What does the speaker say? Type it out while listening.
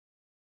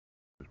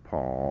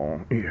Paul.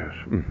 Yes.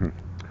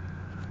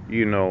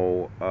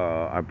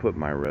 I put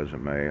my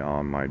resume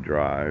on my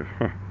drive,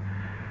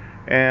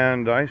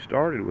 and I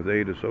started with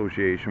Aid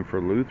Association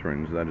for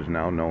Lutherans, that is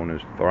now known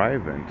as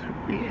Thrivent.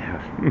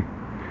 Yes.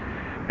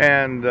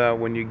 And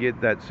when you get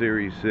that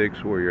Series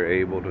 6 where you're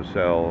able to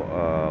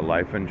sell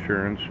life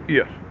insurance,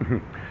 yes,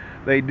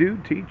 they do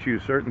teach you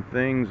certain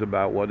things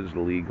about what is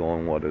legal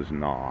and what is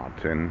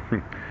not. And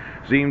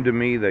seemed to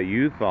me that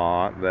you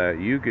thought that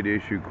you could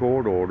issue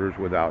court orders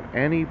without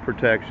any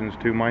protections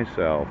to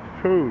myself.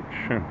 Pooch.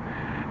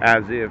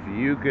 As if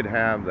you could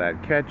have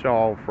that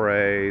catch-all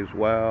phrase,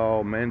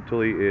 well,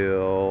 mentally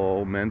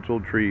ill, mental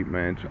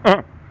treatment.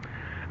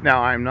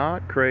 Now, I'm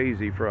not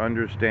crazy for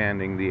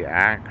understanding the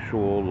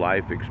actual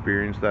life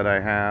experience that I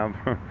have.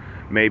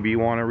 Maybe you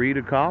want to read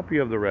a copy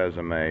of the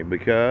resume,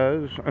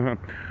 because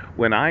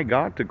when I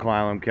got to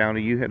Clallam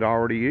County, you had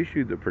already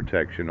issued the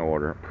protection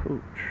order.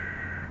 Pooch.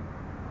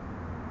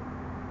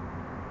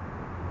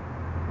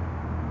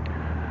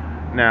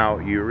 Now,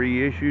 you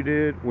reissued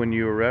it when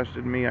you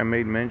arrested me. I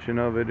made mention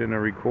of it in a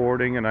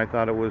recording, and I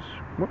thought it was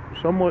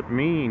somewhat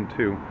mean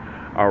to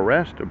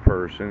arrest a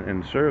person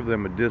and serve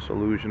them a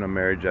dissolution of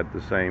marriage at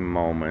the same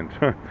moment.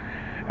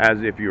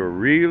 As if you're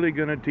really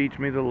going to teach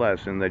me the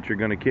lesson that you're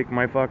going to kick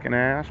my fucking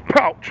ass.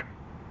 Ouch!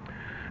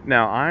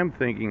 Now, I'm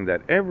thinking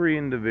that every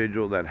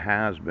individual that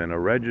has been a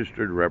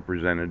registered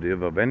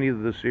representative of any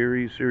of the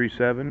Series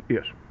 7,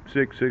 yes,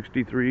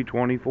 663,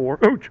 24,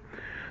 ouch!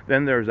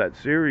 Then there's that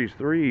Series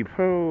 3,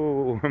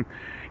 oh,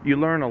 you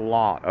learn a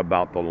lot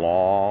about the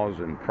laws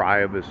and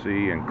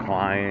privacy and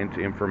client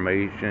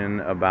information,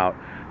 about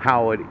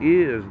how it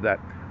is that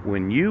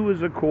when you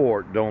as a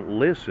court don't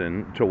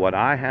listen to what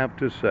I have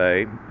to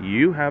say,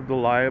 you have the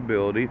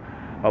liability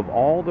of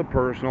all the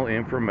personal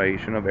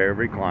information of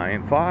every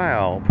client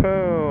file.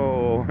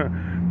 Oh.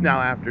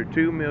 Now, after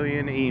 2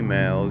 million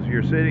emails,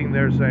 you're sitting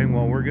there saying,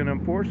 well, we're going to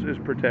enforce this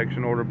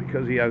protection order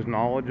because he has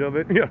knowledge of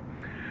it. Yeah.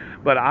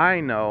 But I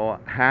know,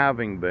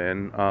 having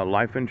been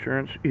life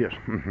insurance, yes,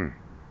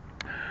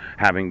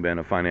 having been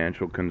a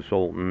financial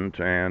consultant,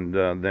 and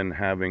then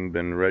having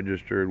been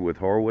registered with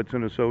Horowitz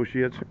and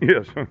Associates,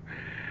 yes,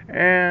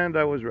 and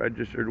I was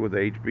registered with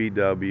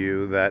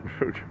HBW, that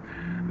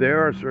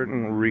there are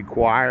certain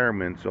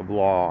requirements of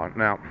law.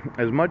 Now,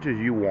 as much as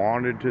you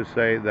wanted to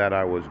say that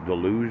I was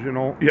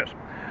delusional, yes,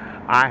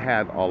 I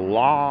had a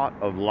lot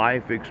of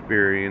life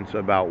experience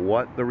about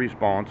what the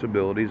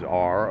responsibilities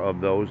are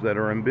of those that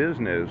are in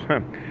business.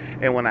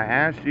 And when I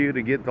asked you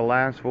to get the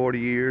last 40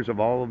 years of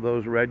all of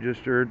those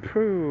registered,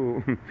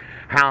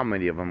 how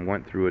many of them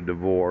went through a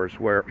divorce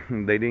where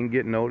they didn't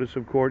get notice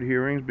of court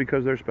hearings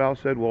because their spouse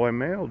said, well, I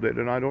mailed it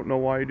and I don't know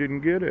why I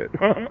didn't get it.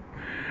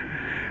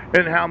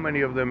 And how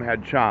many of them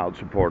had child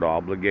support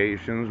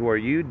obligations where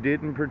you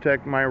didn't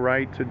protect my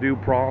right to due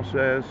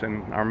process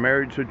and our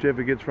marriage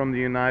certificates from the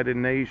United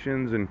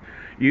Nations, and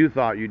you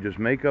thought you'd just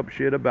make up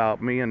shit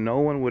about me and no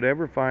one would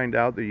ever find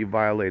out that you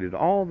violated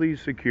all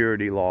these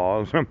security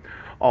laws,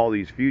 all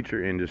these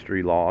future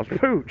industry laws,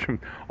 pooch,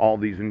 all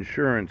these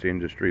insurance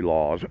industry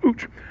laws,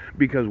 ooch,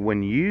 because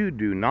when you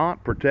do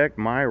not protect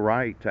my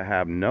right to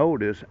have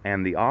notice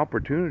and the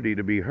opportunity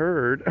to be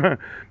heard,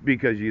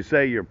 because you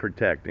say you're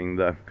protecting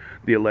the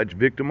alleged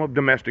victim of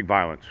domestic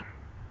violence,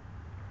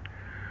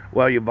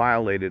 well, you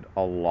violated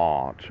a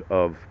lot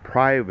of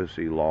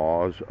privacy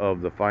laws of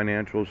the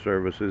financial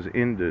services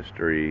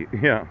industry.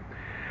 Yeah.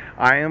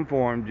 I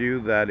informed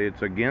you that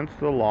it's against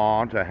the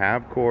law to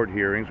have court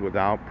hearings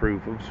without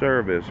proof of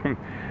service.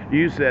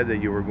 You said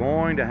that you were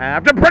going to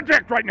have to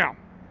protect right now.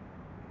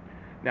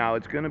 Now,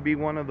 it's going to be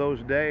one of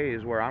those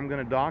days where I'm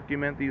going to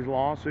document these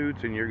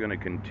lawsuits and you're going to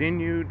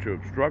continue to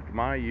obstruct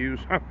my use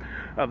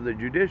of the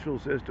judicial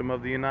system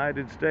of the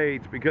United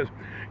States because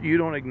you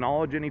don't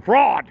acknowledge any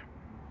fraud.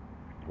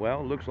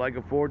 Well, looks like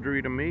a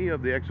forgery to me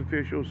of the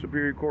ex-officio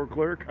Superior Court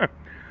clerk.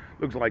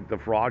 Looks like the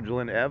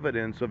fraudulent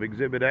evidence of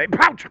Exhibit A.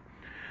 Pouch!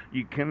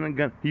 You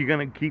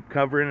gonna keep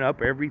covering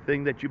up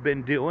everything that you've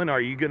been doing? Or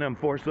are you gonna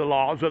enforce the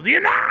laws of the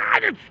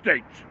United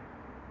States?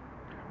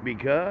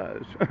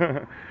 Because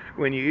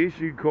when you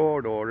issue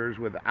court orders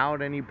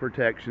without any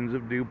protections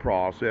of due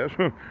process,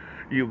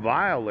 you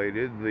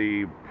violated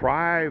the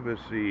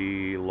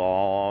privacy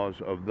laws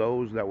of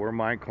those that were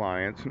my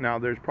clients. Now,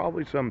 there's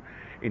probably some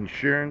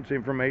insurance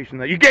information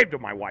that you gave to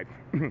my wife,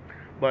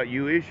 but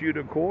you issued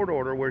a court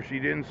order where she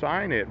didn't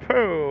sign it.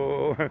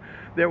 Oh,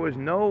 there was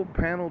no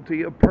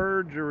penalty of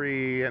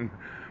perjury. And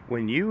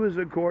when you as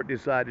a court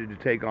decided to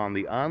take on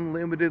the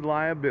unlimited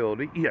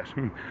liability, yes,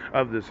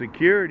 of the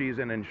securities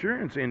and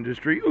insurance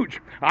industry, ooch,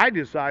 I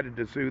decided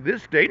to sue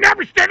this state and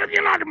every state of the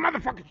United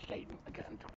motherfucking States.